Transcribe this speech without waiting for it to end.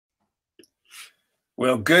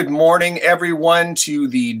Well, good morning, everyone, to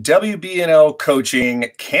the WBNO Coaching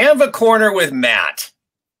Canva Corner with Matt.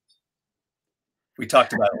 We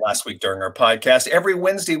talked about it last week during our podcast. Every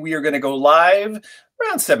Wednesday, we are going to go live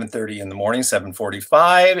around 7:30 in the morning,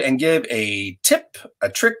 7:45, and give a tip, a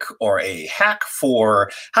trick, or a hack for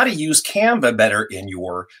how to use Canva better in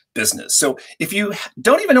your business. So if you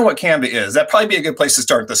don't even know what Canva is, that'd probably be a good place to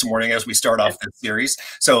start this morning as we start off this series.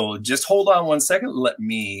 So just hold on one second. Let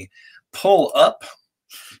me pull up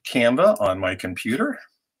Canva on my computer,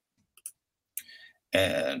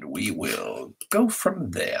 and we will go from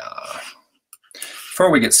there. Before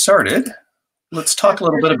we get started, let's talk a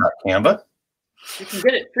little bit about Canva. You can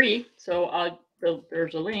get it free, so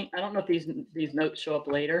there's a link. I don't know if these notes show up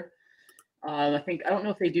later. I don't know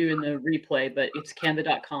if they do in the replay, but it's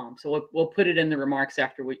canva.com. So we'll put it in the remarks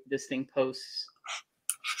after this thing posts.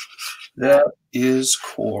 That is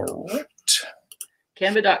correct.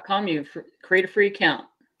 Canva.com. You create a free account.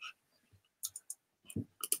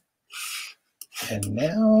 And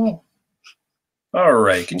now, all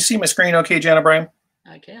right. Can you see my screen okay, Jana Bryan?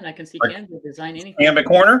 I can. I can see Canva. Design anything. Canva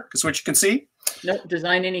corner is what you can see? Nope.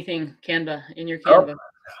 Design anything, Canva, in your Canva. Oh,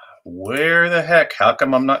 where the heck? How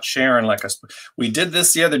come I'm not sharing like us? We did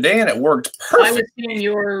this the other day and it worked perfect. I was seeing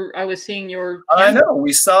your Canva. I know.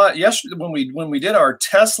 We saw it yesterday when we did our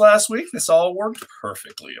test last week. This all worked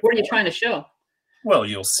perfectly. What are you trying to show? Well,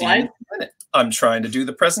 you'll see in a minute. I'm trying to do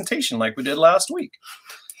the presentation like we did last week.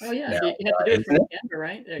 Oh, yeah. Now, you have to do it from Canva,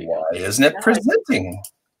 right? There you go. Why isn't it presenting?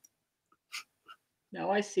 Now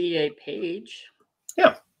I see a page.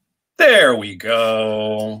 Yeah. There we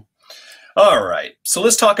go. All right. So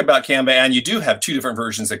let's talk about Canva. And you do have two different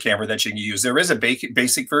versions of Canva that you can use. There is a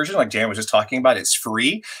basic version, like Jan was just talking about. It's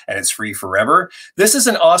free, and it's free forever. This is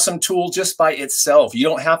an awesome tool just by itself. You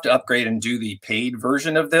don't have to upgrade and do the paid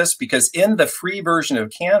version of this, because in the free version of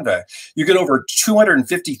Canva, you get over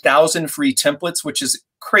 250,000 free templates, which is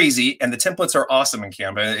crazy, and the templates are awesome in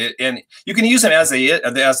Canva, and you can use them as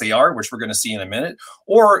they are, which we're going to see in a minute,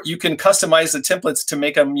 or you can customize the templates to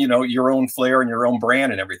make them, your own flair and your own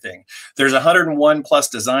brand and everything. There's 101 plus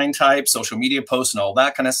design types, social media posts, and all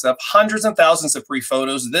that kind of stuff. Hundreds and thousands of free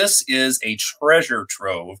photos. This is a treasure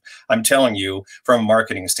trove, I'm telling you, from a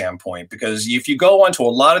marketing standpoint, because if you go onto a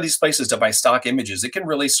lot of these places to buy stock images, it can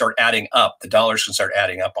really start adding up. The dollars can start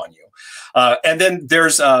adding up on you. And then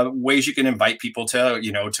there's ways you can invite people to,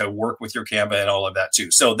 to work with your Canva and all of that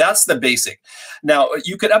too. So that's the basic. Now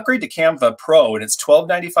you could upgrade to Canva Pro, and it's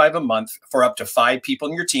 $12.95 a month for up to 5 people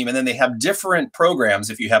in your team. And then they have different programs.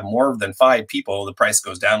 If you have more than 5 people, the price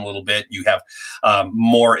goes down a little bit. You have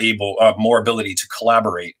more ability to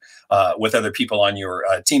collaborate with other people on your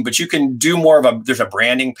team. But you can do more of there's a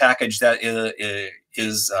branding package that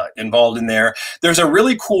is involved in there. There's a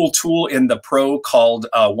really cool tool in the Pro called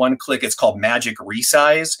One Click. It's called Magic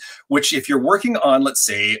Resize, which if you're working on, let's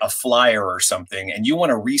say, a flyer or something, and you want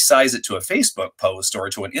to resize it to a Facebook post or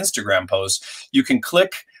to an Instagram post, you can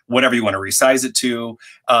click whatever you want to resize it to,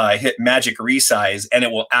 hit Magic Resize, and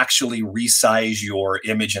it will actually resize your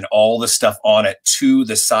image and all the stuff on it to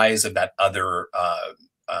the size of that other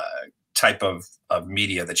type of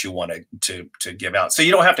media that you want to give out. So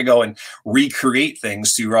you don't have to go and recreate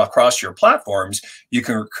things across your platforms. You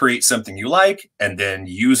can create something you like and then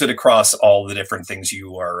use it across all the different things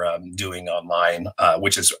you are doing online,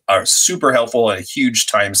 which is super helpful and a huge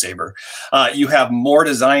time saver. You have more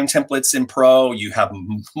design templates in Pro. You have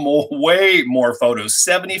way more photos,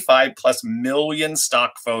 75 plus million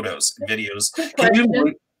stock photos and videos.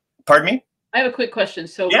 Pardon me? I have a quick question.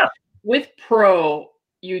 So with Pro,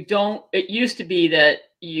 it used to be that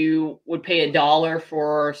you would pay $1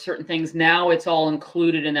 for certain things. Now it's all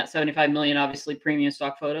included in that 75 million, obviously, premium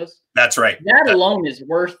stock photos. That's right. That alone is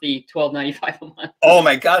worth the $12.95 a month. Oh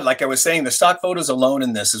my God. Like I was saying, the stock photos alone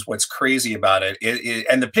in this is what's crazy about it.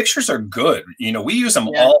 And the pictures are good. We use them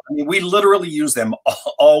all. I mean, we literally use them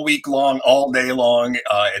all week long, all day long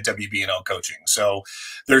at WBNO Coaching. So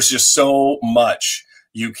there's just so much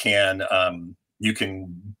you can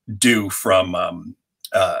do from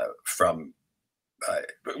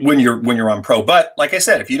when you're on Pro. But like I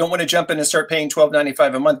said, if you don't want to jump in and start paying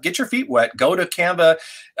 $12.95 a month, get your feet wet, go to Canva,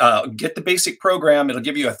 get the basic program. It'll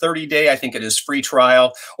give you a 30-day, I think it is, free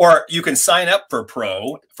trial, or you can sign up for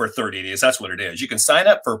Pro for 30 days. That's what it is. You can sign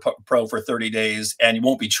up for Pro for 30 days and you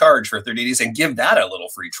won't be charged for 30 days and give that a little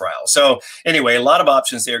free trial. So anyway, a lot of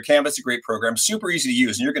options there. Canva's a great program, super easy to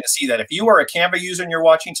use. And you're going to see that if you are a Canva user and you're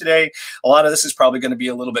watching today, a lot of this is probably going to be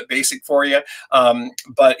a little bit basic for you.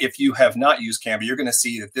 But if you have not used Canva, you're going to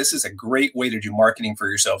see that this is a great way to do marketing for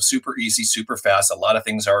yourself. Super easy, super fast, a lot of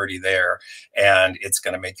things already there. And it's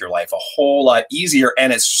going to make your life a whole lot easier.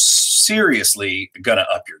 And it's seriously gonna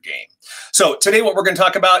up your game. So today what we're going to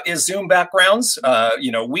talk about is Zoom backgrounds.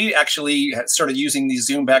 We actually started using these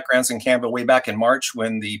Zoom backgrounds in Canva way back in March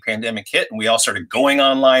when the pandemic hit, and we all started going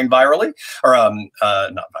online virally, or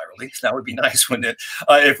not virally. That would be nice, wouldn't it?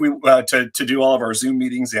 If we to do all of our Zoom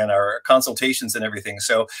meetings and our consultations and everything.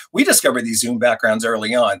 So we discovered these Zoom backgrounds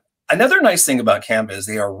early on. Another nice thing about Canva is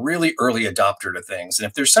they are really early adopter to things. And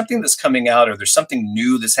if there's something that's coming out or there's something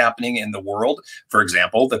new that's happening in the world, for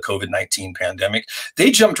example, the COVID-19 pandemic,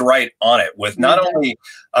 they jumped right on it with not only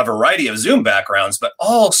a variety of Zoom backgrounds, but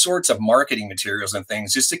all sorts of marketing materials and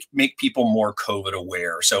things just to make people more COVID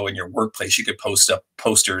aware. So in your workplace, you could post up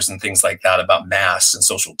posters and things like that about masks and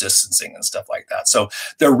social distancing and stuff like that. So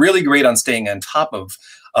they're really great on staying on top of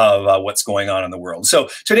what's going on in the world. So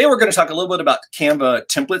today we're going to talk a little bit about Canva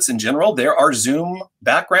templates in general. There are Zoom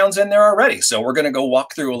backgrounds in there already. So we're going to go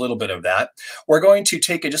walk through a little bit of that. We're going to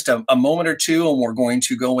take just a moment or two, and we're going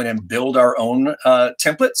to go in and build our own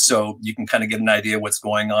templates so you can kind of get an idea what's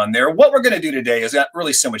going on there. What we're going to do today is not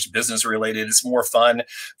really so much business related. It's more fun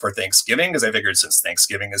for Thanksgiving, because I figured since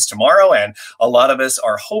Thanksgiving is tomorrow and a lot of us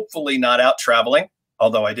are hopefully not out traveling,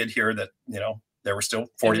 although I did hear that, there were still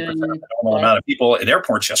 40% of the normal amount of people at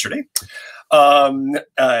airports yesterday.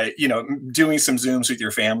 Doing some Zooms with your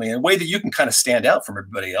family in a way that you can kind of stand out from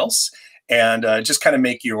everybody else and just kind of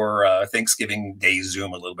make your Thanksgiving Day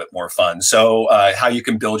Zoom a little bit more fun. So how you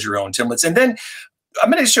can build your own templates. And then I'm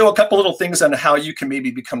going to show a couple little things on how you can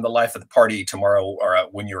maybe become the life of the party tomorrow or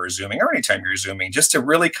when you're Zooming or anytime you're Zooming, just to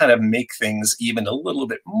really kind of make things even a little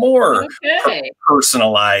bit more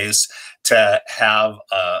personalized to have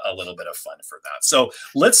a little bit of fun for that. So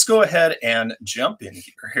let's go ahead and jump in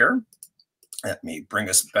here. Let me bring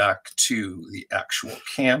us back to the actual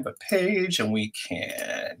Canva page and we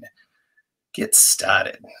can get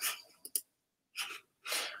started.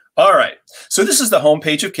 All right, so this is the home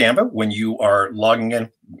page of Canva when you are logging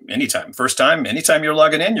in anytime. First time, anytime you're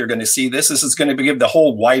logging in, you're going to see this. This is going to give the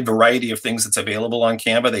whole wide variety of things that's available on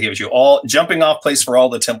Canva. That gives you all jumping off place for all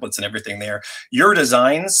the templates and everything there. Your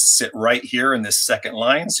designs sit right here in this second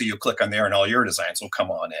line. So you click on there and all your designs will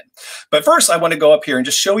come on in. But first, I want to go up here and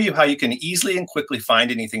just show you how you can easily and quickly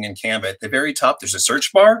find anything in Canva. At the very top, there's a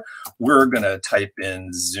search bar. We're going to type in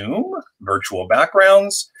Zoom, virtual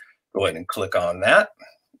backgrounds. Go ahead and click on that.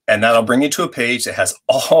 And that'll bring you to a page that has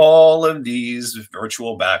all of these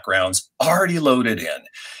virtual backgrounds already loaded in.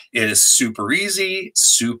 It is super easy,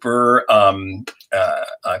 super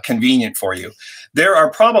convenient for you. There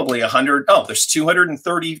are probably there's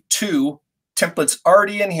 232 templates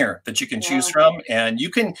already in here that you can choose from. And you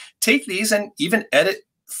can take these and even edit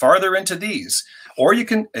farther into these. Or you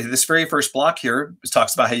can, this very first block here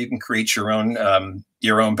talks about how you can create your own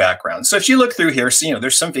background. So if you look through here, see,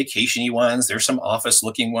 there's some vacation-y ones, there's some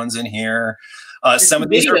office-looking ones in here. Some of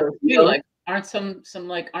these are like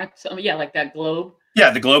that globe. Yeah,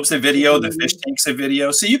 the globe's the video, the fish tank's a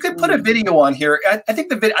video. So you could put a video on here. I think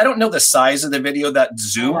the video, I don't know the size of the video that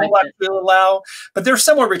Zoom will actually allow, but they're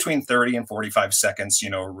somewhere between 30 and 45 seconds,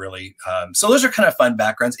 really. So those are kind of fun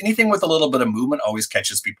backgrounds. Anything with a little bit of movement always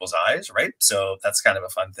catches people's eyes, right? So that's kind of a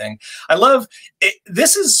fun thing. I love it.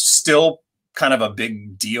 This is still kind of a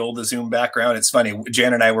big deal, the Zoom background. It's funny,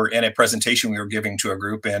 Jan and I were in a presentation we were giving to a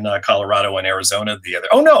group in Colorado and Arizona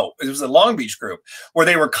it was a Long Beach group where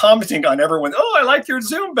they were commenting on everyone, oh, I like your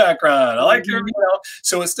Zoom background. I like your,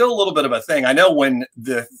 so it's still a little bit of a thing. I know when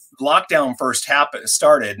the lockdown first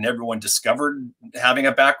started and everyone discovered having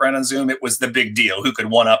a background on Zoom, it was the big deal. Who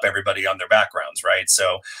could one up everybody on their backgrounds, right?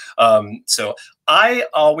 So, so I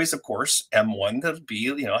always, of course, am one to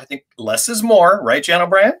be, I think less is more, right, Jan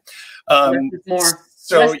O'Brien? More.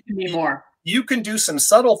 So less can be more. You can do some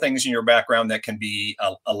subtle things in your background that can be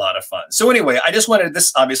a lot of fun. So anyway, I just wanted,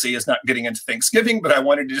 this obviously is not getting into Thanksgiving, but I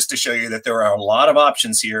wanted just to show you that there are a lot of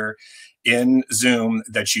options here in Zoom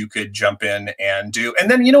that you could jump in and do.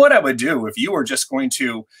 And then, what I would do if you were just going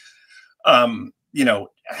to,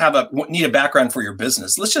 need a background for your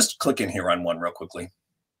business. Let's just click in here on one real quickly.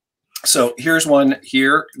 So here's one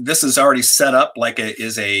here. This is already set up like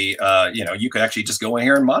you could actually just go in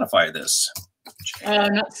here and modify this.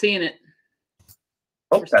 I'm not seeing it.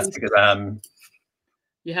 Oh, that's because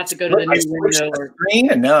you have to go to the new window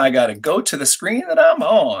screen, and now I got to go to the screen that I'm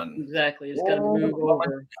on. Exactly. You just got to move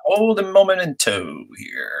over. Hold a momento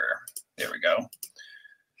here. There we go.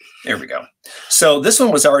 There we go. So this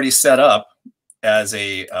one was already set up as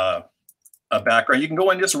a background. You can go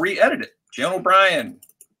and just re-edit it. Jan O'Brien.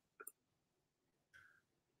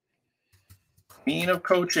 Queen of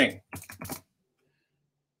Coaching.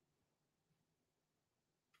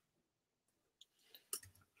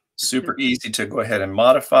 super easy to go ahead and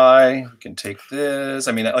modify. You can take this.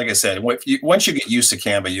 I mean, like I said, once you get used to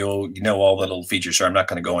Canva, you'll know all the little features. So I'm not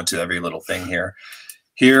going to go into every little thing here.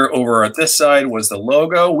 Here over at this side was the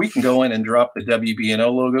logo. We can go in and drop the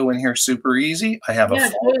WB&O logo in here super easy. I have a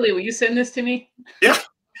totally. Will you send this to me? Yeah.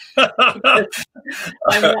 I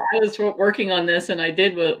was working on this, and I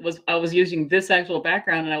was using this actual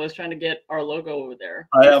background, and I was trying to get our logo over there.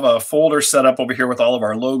 I have a folder set up over here with all of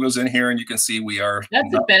our logos in here, and you can see we are.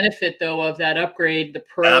 That's the benefit, though, of that upgrade, the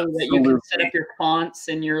Pro, Absolutely. That you can set up your fonts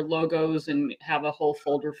and your logos and have a whole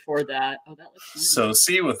folder for that. Oh, that looks nice. So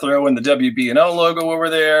see, we'll throw in the WB&O logo over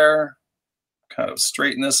there. Kind of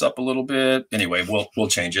straighten this up a little bit. Anyway, we'll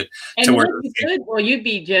change it to where good. Well, you'd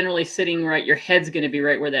be generally sitting right. Your head's going to be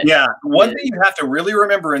right where that. Yeah. One thing you have to really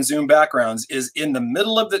remember in Zoom backgrounds is in the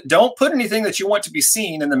middle of the. Don't put anything that you want to be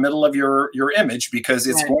seen in the middle of your image, because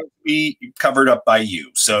it's going to be covered up by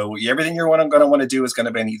you. So everything you're going to want to do is going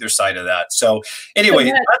to be on either side of that. So anyway,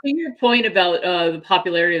 to your point about the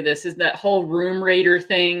popularity of this is that whole room rater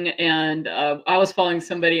thing, and I was following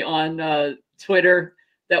somebody on Twitter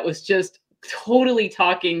that was just totally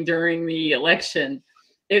talking during the election.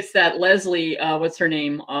 It's that Leslie, what's her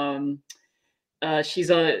name? She's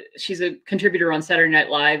a contributor on Saturday Night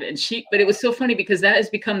Live, and but it was so funny because that has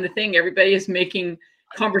become the thing. Everybody is making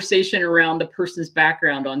conversation around the person's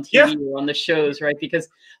background on TV or on the shows, right? Because,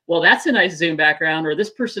 well, that's a nice Zoom background, or this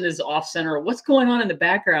person is off center, or what's going on in the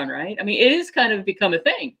background, right? I mean, it is kind of become a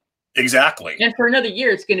thing. Exactly. And for another year,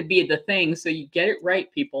 it's going to be the thing. So you get it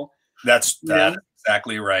right, people. That's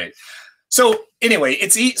exactly right. So anyway,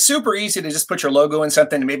 it's super easy to just put your logo in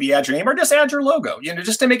something and maybe add your name or just add your logo,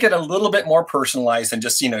 just to make it a little bit more personalized than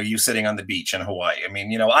just, you sitting on the beach in Hawaii. I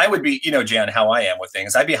mean, I would be, Jan, how I am with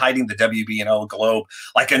things. I'd be hiding the WB&O globe,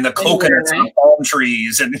 like in the coconuts and palm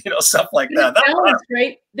trees and, stuff like that. That's balanced,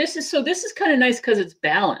 right? This is kind of nice because it's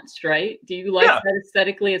balanced, right? Do you like that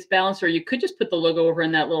aesthetically it's balanced? Or you could just put the logo over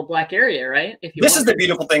in that little black area, right? This is the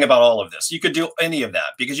beautiful thing about all of this. You could do any of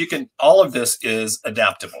that because all of this is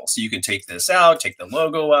adaptable. So you can take this out, take the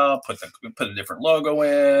logo out, put a different logo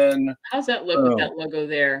in. How's that look with that logo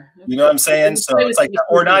there? You know what I'm saying? So it's like,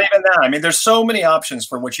 or not even that. I mean, there's so many options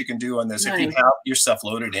for what you can do on this. Nice. If you have your stuff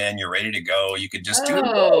loaded in, you're ready to go. You could just do it.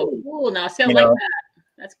 Oh, cool. Now sound like that.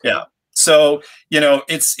 That's cool. Yeah. So,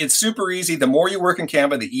 it's super easy. The more you work in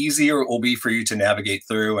Canva, the easier it will be for you to navigate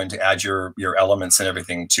through and to add your elements and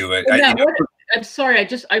everything to it. I'm sorry.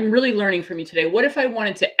 I'm really learning from you today. What if I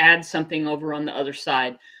wanted to add something over on the other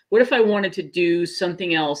side? What if I wanted to do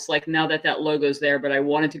something else, like now that logo's there, but I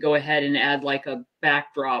wanted to go ahead and add like a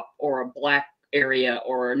backdrop or a black area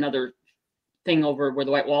or another thing over where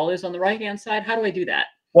the white wall is on the right-hand side? How do I do that?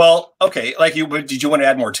 Well, okay. Did you want to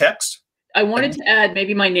add more text? I wanted to add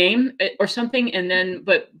maybe my name or something, and then,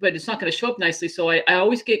 but it's not going to show up nicely. So I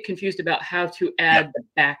always get confused about how to add the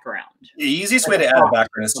background. The easiest way to add a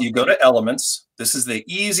background is you go to Elements. This is the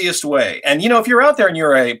easiest way. And, if you're out there and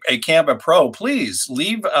you're a Canva Pro, please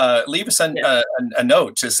leave us a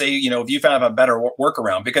note to say, if you have a better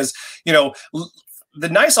workaround, because, the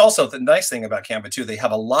nice thing about Canva too, they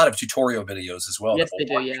have a lot of tutorial videos as well. Yes, they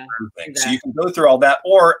do. Yeah. Exactly. So you can go through all that,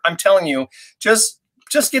 or I'm telling you, just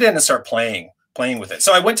get in and start playing with it.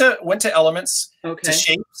 So I went to Elements, to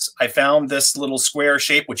Shapes. I found this little square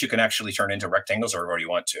shape, which you can actually turn into rectangles or whatever you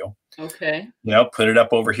want to. Okay. Put it up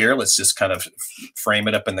over here. Let's just kind of frame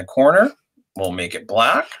it up in the corner. We'll make it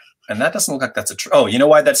black. And that doesn't look like that's oh, you know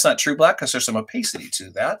why that's not true black? Because there's some opacity to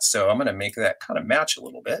that. So I'm going to make that kind of match a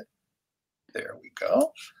little bit. There we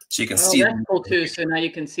go. So you can see. That's cool too. So now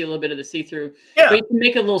you can see a little bit of the see-through. Yeah. But you can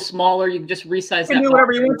make it a little smaller. You can just resize that. Do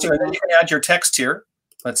whatever you want to. And then you can add your text here.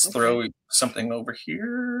 Let's throw something over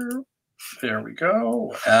here. There we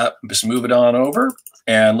go. Just move it on over.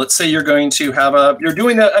 And let's say you're going to have you're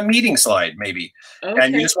doing a meeting slide maybe. Okay,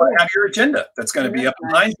 and you just want to have your agenda that's going to be up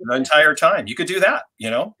behind you the entire time. You could do that,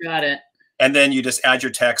 Got it. And then you just add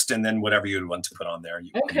your text and then whatever you'd want to put on there.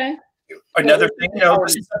 Okay. Another thing,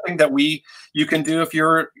 this is something that you can do if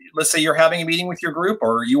let's say you're having a meeting with your group,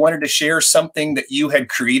 or you wanted to share something that you had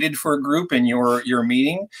created for a group in your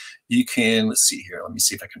meeting. You can, let's see here. Let me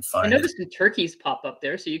see if I can find it. I noticed some turkeys pop up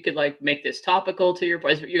there, so you could make this topical to your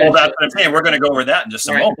voice. Well, that's what I'm saying. We're going to go over that in just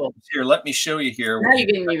a moment. Cool. Here, let me show you here. Now you're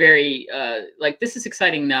getting me very, this is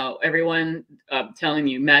exciting now. Everyone telling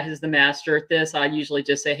you, Matt is the master at this. I usually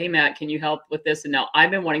just say, hey, Matt, can you help with this? And now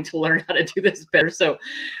I've been wanting to learn how to do this better. So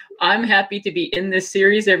I'm happy to be in this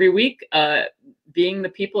series every week. being the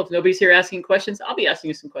people. If nobody's here asking questions, I'll be asking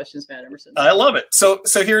you some questions, Matt Emerson. I love it. So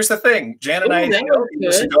here's the thing, Jan and I, you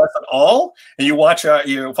listen to us at all, and you watch,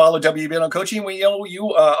 you follow WB on Coaching. We know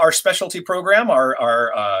you, our specialty program,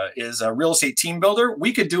 is a real estate team builder.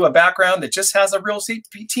 We could do a background that just has a real estate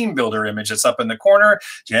team builder image that's up in the corner.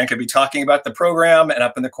 Jan could be talking about the program, and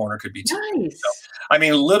up in the corner could be nice. So, I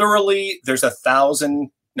mean, literally, there's 1,000.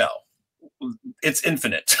 No. It's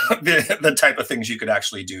infinite, the type of things you could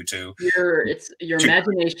actually do to your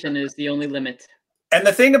imagination is the only limit. And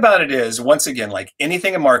the thing about it is, once again, like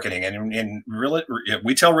anything in marketing, and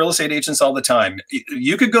we tell real estate agents all the time,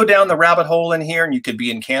 you could go down the rabbit hole in here and you could be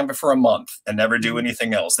in Canva for a month and never do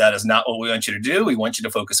anything else. That is not what we want you to do. We want you to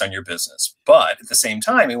focus on your business. But at the same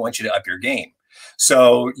time, we want you to up your game.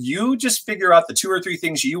 So you just figure out the 2 or 3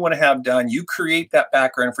 things you want to have done. You create that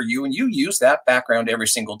background for you, and you use that background every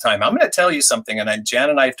single time. I'm going to tell you something, and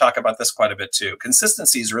Jan and I talk about this quite a bit too.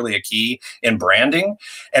 Consistency is really a key in branding.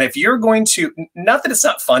 And if you're going to, not that it's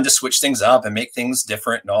not fun to switch things up and make things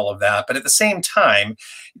different and all of that, but at the same time,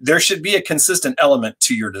 there should be a consistent element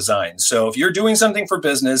to your design. So if you're doing something for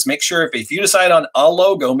business, make sure if you decide on a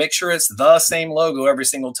logo, make sure it's the same logo every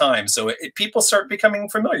single time. So people start becoming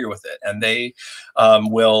familiar with it, and they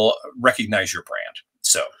will recognize your brand.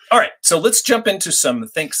 So, all right. So let's jump into some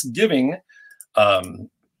Thanksgiving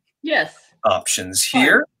yes options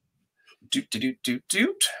here.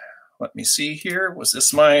 Doot. Let me see here. Was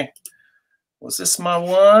this my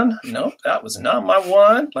one? Nope, that was not my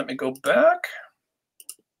one. Let me go back.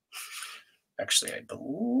 Actually, I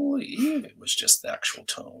believe it was just the actual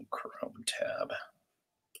tone Chrome tab.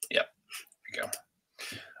 Yep, here we go.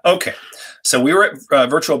 Okay, so we were at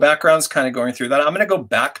virtual backgrounds, kind of going through that. I'm going to go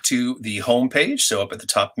back to the home page. So up at the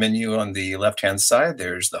top menu on the left-hand side,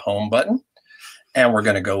 there's the home button. And we're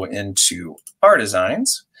going to go into our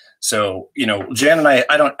designs. So, you know, Jan and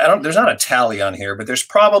I don't, there's not a tally on here, but there's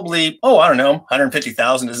probably, I don't know,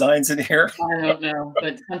 150,000 designs in here. I don't know,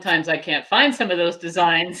 but sometimes I can't find some of those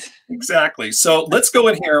designs. Exactly. So let's go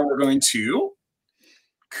in here and we're going to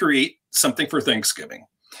create something for Thanksgiving.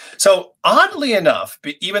 So oddly enough,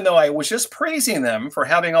 even though I was just praising them for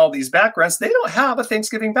having all these backgrounds, they don't have a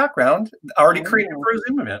Thanksgiving background already created for a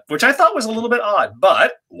Zoom event, which I thought was a little bit odd,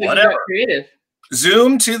 but whatever. Creative.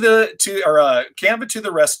 Zoom Canva to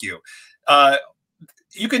the rescue.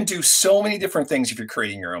 You can do so many different things if you're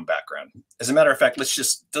creating your own background. As a matter of fact,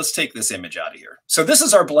 let's take this image out of here. So this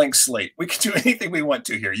is our blank slate. We can do anything we want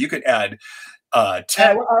to here. You could add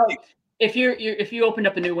text. If you opened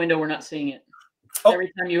up a new window, we're not seeing it. Oh.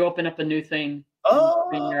 Every time you open up a new thing,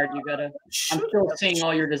 StreamYard, you gotta. I'm still seeing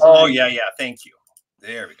all your designs. Oh yeah. Thank you.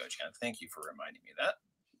 There we go, Jan. Thank you for reminding me of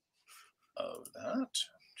that.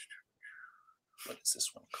 What is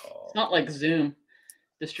this one called? It's not like Zoom,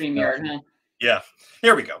 the StreamYard, huh? Yeah.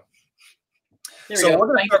 Here we go. So we're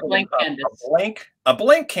going to start a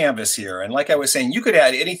blank canvas here. And like I was saying, you could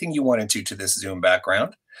add anything you wanted to this Zoom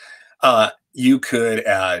background. You could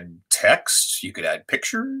add text, you could add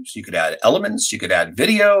pictures, you could add elements, you could add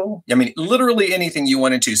video. I mean, literally anything you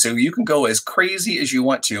wanted to. So you can go as crazy as you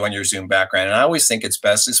want to on your Zoom background. And I always think it's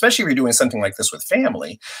best, especially if you're doing something like this with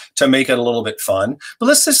family, to make it a little bit fun. But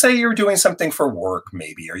let's just say you're doing something for work,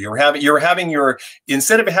 maybe, or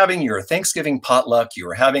instead of having your Thanksgiving potluck, you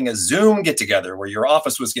were having a Zoom get together where your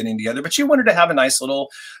office was getting together, but you wanted to have a nice little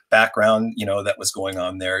background, that was going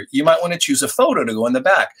on there. You might want to choose a photo to go in the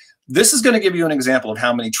back. This is going to give you an example of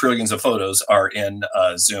how many trillions of photos are in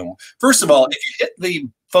Zoom. First of all, if you hit the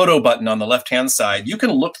photo button on the left-hand side, you can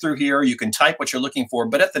look through here, you can type what you're looking for,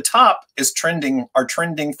 but at the top is trending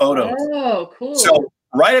photos. Oh, cool. So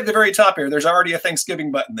right at the very top here, there's already a Thanksgiving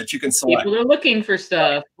button that you can select. People are looking for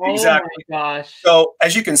stuff. Exactly. Oh my gosh. So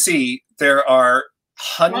as you can see, there are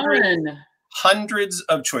hundreds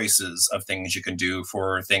of choices of things you can do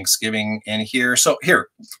for Thanksgiving in here. So here,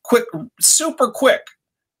 super quick.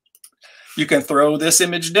 You can throw this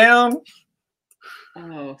image down,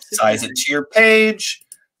 size it to your page,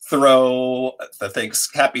 throw the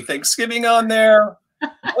Happy Thanksgiving on there.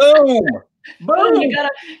 Boom. Boom. Oh,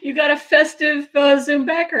 you got a festive Zoom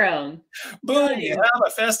background. Boom. Nice. You have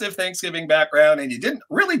a festive Thanksgiving background, and you didn't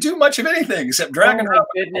really do much of anything except drag and drop.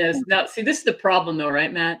 Goodness. Now, see, this is the problem, though,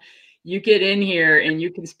 right, Matt? You get in here and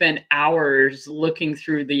you can spend hours looking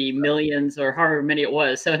through the millions, or however many it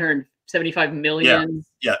was, 775 million.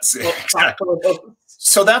 Yes, exactly.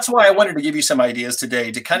 So that's why I wanted to give you some ideas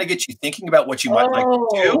today to kind of get you thinking about what you might like to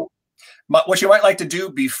do. What you might like to do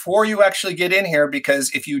before you actually get in here,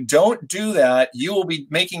 because if you don't do that, you will be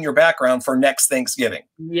making your background for next Thanksgiving.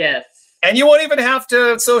 Yes. And you won't even have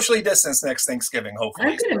to socially distance next Thanksgiving, hopefully.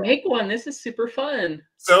 I'm going to make one. This is super fun.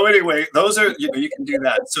 So anyway, those are, you can do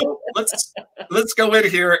that. So let's go in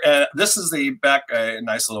here. And this is the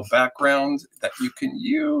nice little background that you can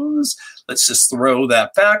use. Let's just throw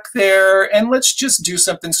that back there. And let's just do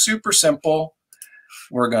something super simple.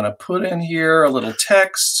 We're going to put in here a little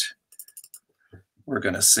text. We're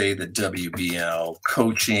going to say the WBL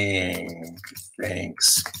Coaching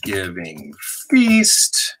Thanksgiving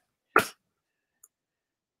Feast.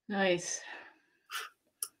 Nice.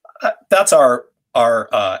 That's our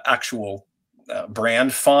actual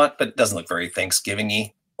brand font, but it doesn't look very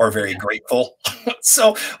Thanksgiving-y or very grateful.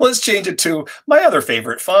 So let's change it to my other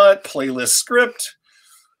favorite font, Playlist Script.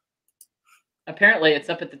 Apparently it's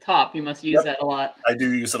up at the top. You must use that a lot. I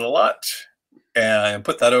do use it a lot. And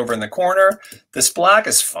put that over in the corner. This black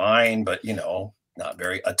is fine, but you know, not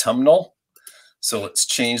very autumnal. So let's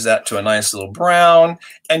change that to a nice little brown.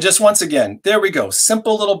 And just once again, there we go.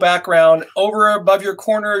 Simple little background over above your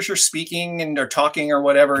corner as you're speaking and or talking or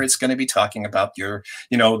whatever. It's going to be talking about your,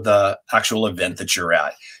 you know, the actual event that you're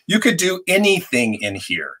at. You could do anything in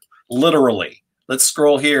here, literally. Let's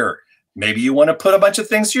scroll here. Maybe you want to put a bunch of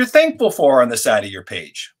things you're thankful for on the side of your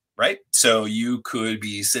page, right? So you could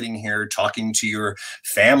be sitting here talking to your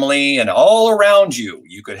family and all around you,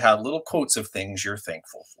 you could have little quotes of things you're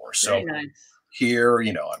thankful for. So very nice. Here,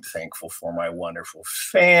 you know, I'm thankful for my wonderful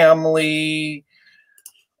family.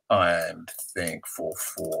 I'm thankful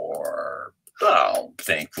for,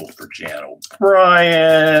 thankful for Jan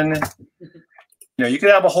O'Brien. You know, you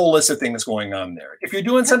could have a whole list of things going on there. If you're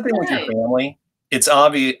doing something with your family, it's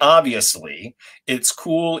obviously it's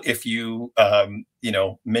cool if you, you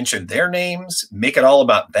know, mention their names, make it all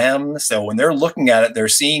about them. So when they're looking at it, they're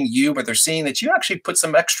seeing you, but they're seeing that you actually put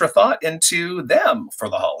some extra thought into them for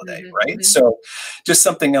the holiday, right? So just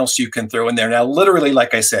something else you can throw in there. Now, literally,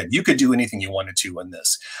 like I said, you could do anything you wanted to in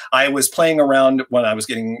this. I was playing around when I was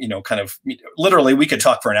getting, you know, kind of, literally, we could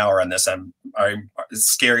talk for an hour on this. I'm as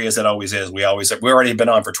scary as it always is. We already been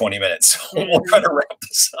on for 20 minutes. So we'll try to wrap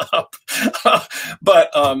this up.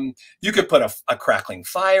 But you could put a crackling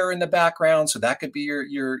fire in the background, so that could be your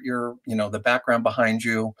you know, the background behind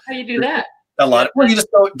you. How do you do that? A lot of, well, you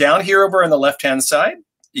just go down here over on the left hand side.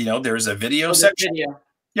 You know, there's a video section. Yep.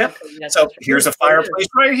 Okay, yes, so here's a fireplace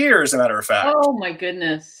right here, as a matter of fact. Oh my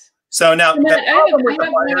goodness. So now I have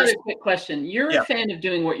one other quick question. You're a fan of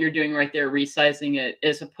doing what you're doing right there, resizing it,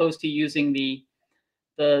 as opposed to using the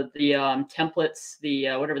templates, the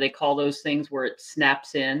whatever they call those things where it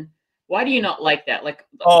snaps in. Why do you not like that? Like,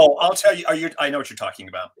 oh, I'll tell you. I know what you're talking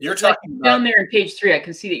about. You're talking about down there in page 3. I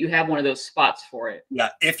can see that you have one of those spots for it. Yeah.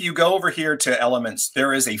 If you go over here to elements,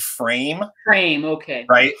 there is a frame. Frame. Okay.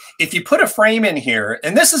 Right. If you put a frame in here,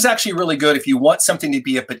 and this is actually really good if you want something to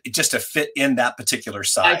be just to fit in that particular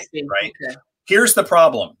side. Right. Okay. Here's the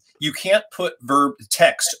problem. You can't put verb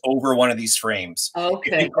text over one of these frames.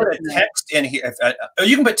 Okay. If you put a text in here,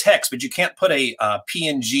 you can put text, but you can't put a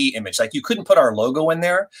PNG image. Like you couldn't put our logo in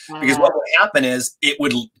there because what would happen is it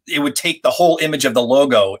would take the whole image of the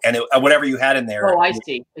logo and whatever you had in there. Oh, I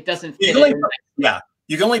see. It doesn't fit. Yeah.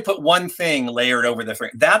 You can only put one thing layered over the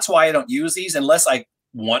frame. That's why I don't use these unless I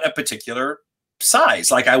want a particular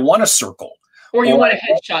size. Like I want a circle. Or you want a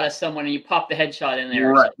headshot of someone and you pop the headshot in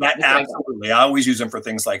there. Right. Absolutely. I always use them for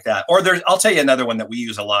things like that. Or I'll tell you another one that we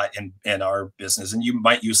use a lot in our business, and you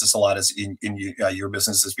might use this a lot as in your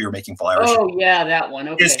business if you're making flyers. Oh yeah, that one.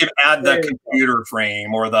 Okay. Is to add the computer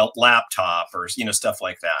frame or the laptop or stuff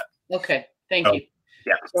like that. Okay. Thank you.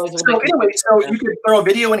 Yeah. So anyway, you could throw a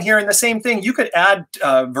video in here, and the same thing. You could add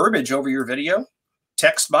verbiage over your video.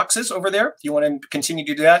 Text boxes over there if you want to continue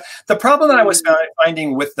to do that. The problem that I was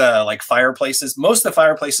finding with the like fireplaces, most of the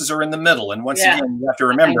fireplaces are in the middle, and once again you have to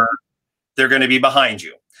remember they're going to be behind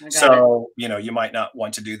you, so you know you might not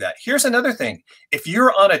want to do that. Here's another thing: if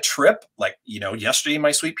you're on a trip, like yesterday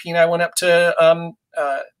my sweet pea and I went up to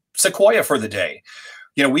Sequoia for the day.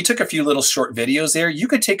 We took a few little short videos there. You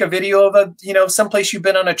could take a video of someplace you've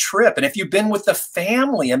been on a trip. And if you've been with the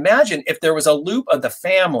family, imagine if there was a loop of the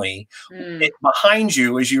family behind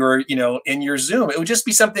you as you were, in your Zoom. It would just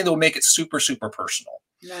be something that would make it super, super personal.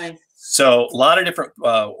 Nice. So a lot of different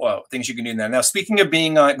things you can do there. Now, speaking of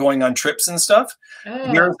going on trips and stuff,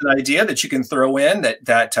 here's an idea that you can throw in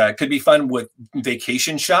that could be fun with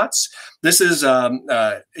vacation shots. This is,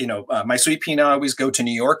 my sweet pea and I always go to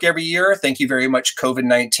New York every year. Thank you very much,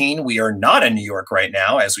 COVID-19. We are not in New York right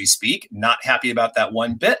now as we speak. Not happy about that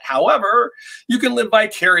one bit. However, you can live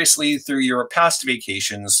vicariously through your past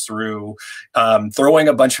vacations through throwing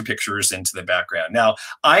a bunch of pictures into the background. Now,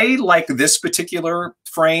 I like this particular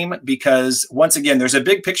frame because once again, there's a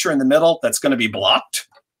big picture in the middle that's going to be blocked.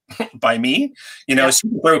 by me. So you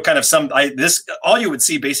can throw kind of all you would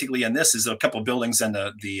see basically in this is a couple of buildings and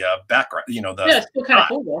the background. It's still kind of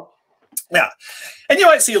cool though. Yeah, and you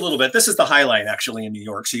might see a little bit. This is the High Line actually in New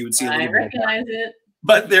York, so you would see a little bit. I recognize it.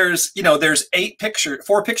 But there's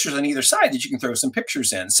 4 pictures on either side that you can throw some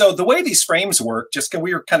pictures in. So the way these frames work, just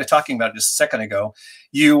we were kind of talking about it just a second ago,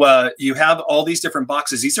 you have all these different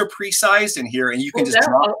boxes. These are pre-sized in here, and you can just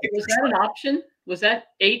drop. Was that an option? Was that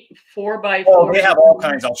 4x4? Oh, they have all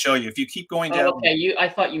kinds. I'll show you. If you keep going down. Okay, I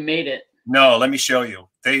thought you made it. No, let me show you.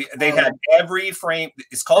 They had every frame.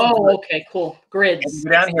 It's called. Oh, okay, cool. Grids.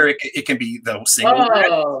 Down here, it can be the single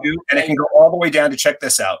grid, and it can go all the way down to check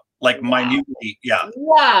this out. Like minutely, yeah.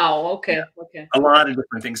 Wow. Okay. Okay. A lot of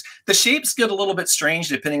different things. The shapes get a little bit strange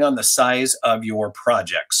depending on the size of your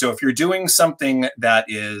project. So if you're doing something that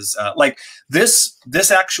is like this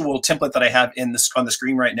actual template that I have on the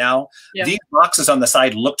screen right now, these boxes on the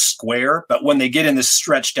side look square, but when they get in this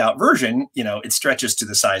stretched out version, it stretches to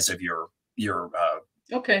the size of your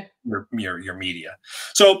media.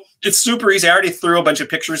 So it's super easy. I already threw a bunch of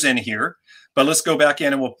pictures in here. But let's go back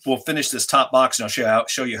in and we'll finish this top box, and I'll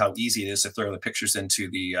show you how easy it is to throw the pictures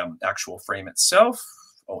into the actual frame itself.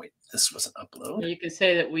 Oh wait, this was an upload. You can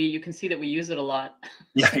say that you can see that we use it a lot.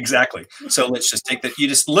 Yeah, exactly. So let's just take that. You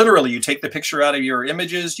take the picture out of your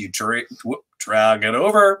images, you drag it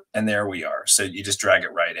over, and there we are. So you just drag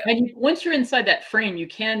it right in. And once you're inside that frame, you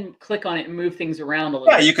can click on it and move things around a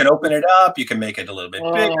little. Yeah, you can open it up. You can make it a little bit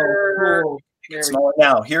bigger. Cool.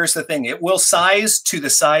 Now, here's the thing. It will size to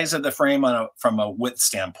the size of the frame from a width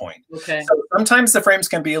standpoint. Okay. So sometimes the frames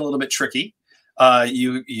can be a little bit tricky.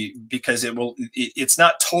 Because it's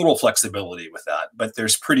not total flexibility with that, but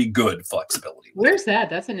there's pretty good flexibility. Where's that?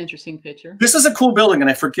 That's an interesting picture. This is a cool building, and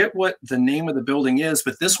I forget what the name of the building is,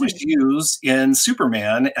 but this was used in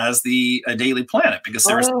Superman as the Daily Planet because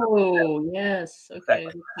there was. Oh, yes. Okay.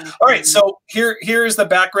 All right. So here's the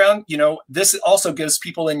background. This also gives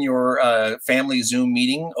people in your family Zoom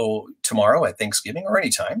meeting tomorrow at Thanksgiving or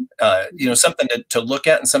anytime, something to look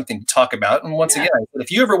at and something to talk about. And once again, if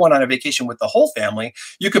you ever went on a vacation with the whole family,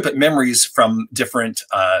 you could put memories from different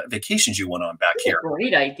vacations you went on back here.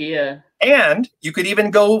 Great idea. And you could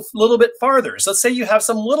even go a little bit farther. So let's say you have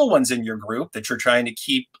some little ones in your group that you're trying to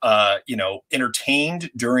keep,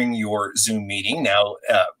 entertained during your Zoom meeting. Now,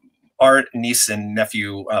 our niece and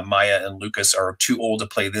nephew, Maya and Lucas, are too old to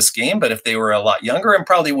play this game. But if they were a lot younger, and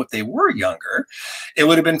probably if they were younger, it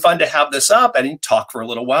would have been fun to have this up and talk for a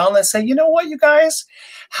little while and then say, you know what, you guys,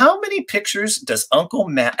 how many pictures does Uncle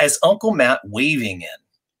Matt waving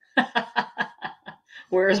in?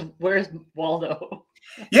 Where's Waldo?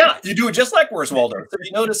 Yeah, you do it just like Where's Waldo. So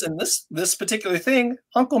you notice in this particular thing,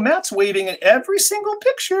 Uncle Matt's waving in every single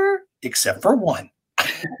picture except for one.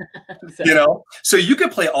 So you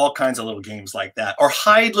could play all kinds of little games like that, or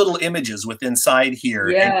hide little images inside here.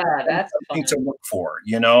 Yeah, that's something to look for.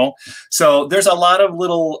 So there's a lot of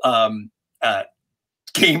little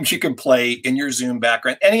games you can play in your Zoom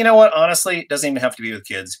background. And you know what? Honestly, it doesn't even have to be with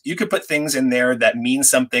kids. You could put things in there that mean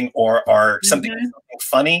something or are something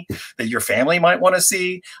funny that your family might want to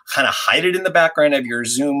see. Kind of hide it in the background of your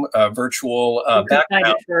Zoom virtual background find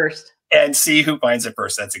it first and see who finds it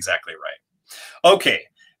first. That's exactly right. Okay,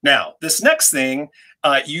 now this next thing,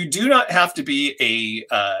 you do not have to be a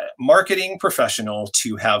marketing professional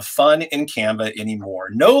to have fun in Canva anymore.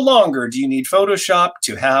 No longer do you need Photoshop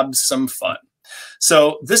to have some fun.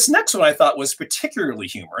 So this next one I thought was particularly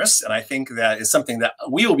humorous, and I think that is something that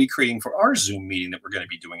we will be creating for our Zoom meeting that we're going to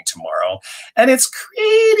be doing tomorrow. And it's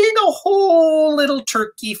creating a whole little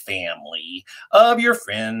turkey family of your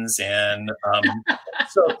friends. And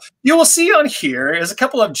so you will see on here is a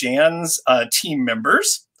couple of Jan's team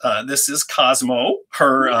members. This is Cosmo. Get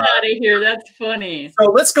out of here. That's funny. So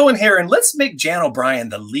let's go in here and let's make Jan O'Brien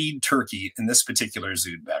the lead turkey in this particular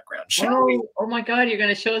Zoom background, shall we? Oh my God, you're going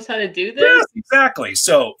to show us how to do this? Yes, exactly.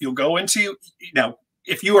 So you'll go into, now,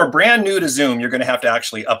 if you are brand new to Zoom, you're going to have to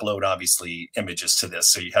actually upload, obviously, images to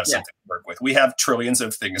this so you have something to work with. We have trillions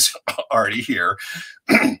of things already here.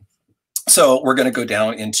 So we're going to go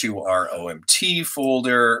down into our OMT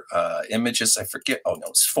folder, images. I forget. Oh, no,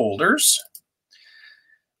 it's folders.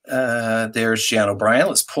 There's Jan O'Brien.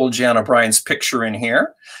 Let's pull Jan O'Brien's picture in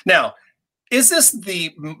here. Now, is this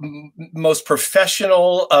the most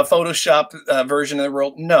professional Photoshop version of the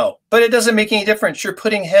world? No, but it doesn't make any difference. You're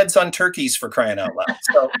putting heads on turkeys, for crying out loud.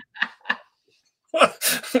 So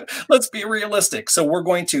let's be realistic. So we're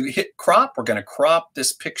going to hit crop. We're going to crop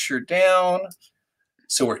this picture down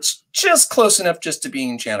so it's just close enough just to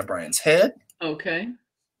being Jan O'Brien's head. Okay.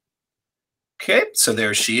 Okay, so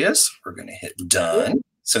there she is. We're going to hit done.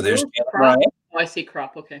 So there's Jan O'Brien. Oh, I see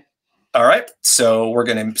crop. Okay. All right, so we're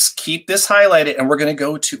going to keep this highlighted and we're going to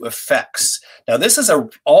go to effects. Now, this is a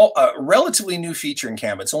relatively new feature in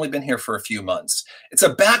Canva. It's only been here for a few months. It's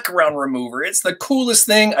a background remover. It's the coolest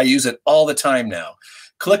thing. I use it all the time now.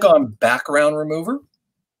 Click on background remover.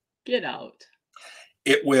 Get out.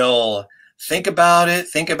 It will think about it.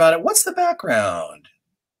 Think about it. What's the background?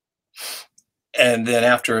 And then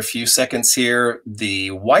after a few seconds here,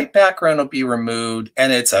 the white background will be removed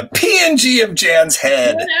and it's a PNG of Jan's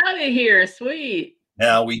head. Get out of here. Sweet.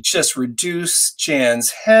 Now we just reduce Jan's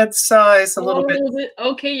head size a little bit.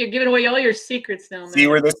 Okay, you're giving away all your secrets now, man. See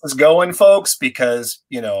where this is going, folks? Because,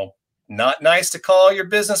 you know, not nice to call your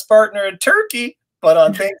business partner a turkey, but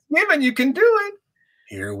on Thanksgiving you can do it.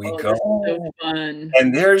 Here we go. So fun.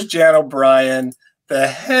 And there's Jan O'Brien, the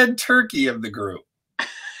head turkey of the group.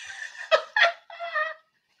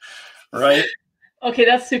 Right? Okay,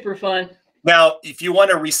 that's super fun. Now, if you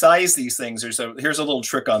want to resize these things, here's a little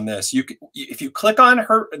trick on this. If you click on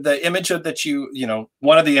the image that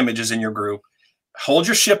one of the images in your group, hold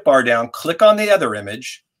your shift bar down, click on the other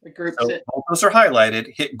image. The group. So both those are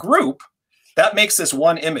highlighted. Hit group. That makes this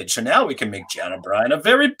one image. So now we can make Jan O'Brien a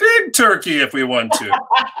very big turkey if we want to.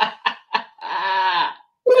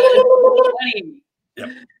 Yep.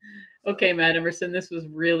 Okay, Matt Emerson, this was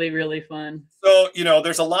really, really fun. So,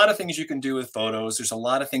 there's a lot of things you can do with photos. There's a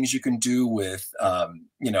lot of things you can do with,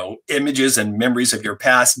 images and memories of your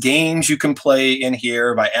past. Games you can play in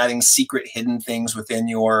here by adding secret hidden things within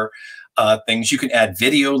your things. You can add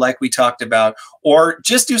video like we talked about, or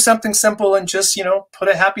just do something simple and just, put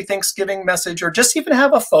a happy Thanksgiving message, or just even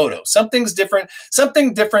have a photo. Something different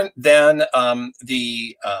than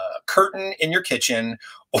the curtain in your kitchen,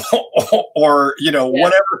 or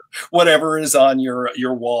whatever is on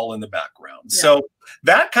your wall in the background. Yeah. So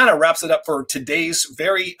that kind of wraps it up for today's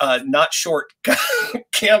very not short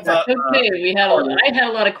Canva. That's okay. I had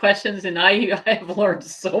a lot of questions, and I have learned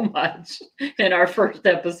so much in our first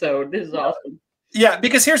episode. This is awesome. Yeah,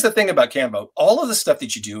 because here's the thing about Canva. All of the stuff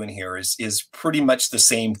that you do in here is pretty much the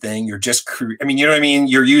same thing. You're just, you know what I mean?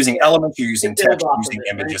 You're using elements, you're using text, you're using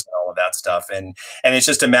images, and all of that stuff. And it's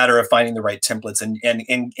just a matter of finding the right templates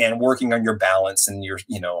and working on your balance and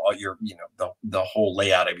the whole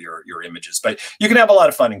layout of your images. But you can have a lot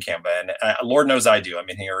of fun in Canva, and Lord knows I do. I'm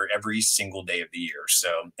in here every single day of the year.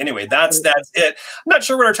 So anyway, that's it. I'm not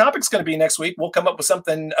sure what our topic's going to be next week. We'll come up with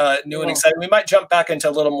something new and exciting. We might jump back into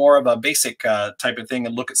a little more of a basic type of thing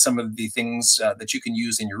and look at some of the things that you can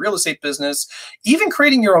use in your real estate business, even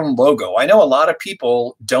creating your own logo. I know a lot of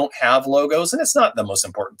people don't have logos, and it's not the most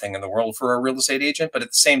important thing in the world for a real estate agent, but at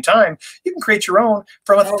the same time, you can create your own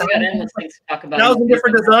from 1,000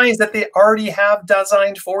 different designs that they already have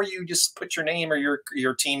designed for you. Just put your name or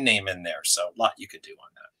your team name in there. So a lot you could do on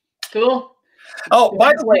that. Cool. Oh,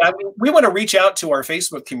 by the way, we want to reach out to our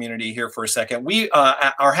Facebook community here for a second. We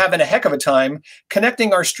are having a heck of a time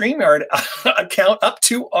connecting our StreamYard account up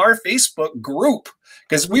to our Facebook group,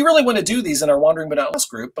 because we really want to do these in our Wandering But Not Lost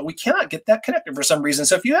group, but we cannot get that connected for some reason.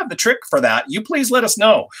 So if you have the trick for that, you please let us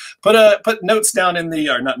know. Put notes down in the,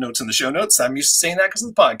 or not notes in the show notes. I'm used to saying that because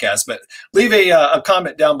of the podcast, but leave a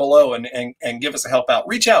comment down below and give us a help out.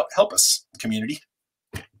 Reach out, help us, community.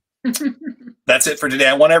 That's it for today.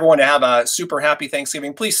 I want everyone to have a super happy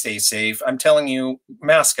Thanksgiving. Please stay safe. I'm telling you,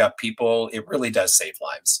 mask up, people. It really does save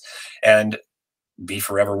lives. And be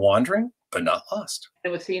forever wandering, but not lost.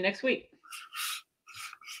 And we'll see you next week.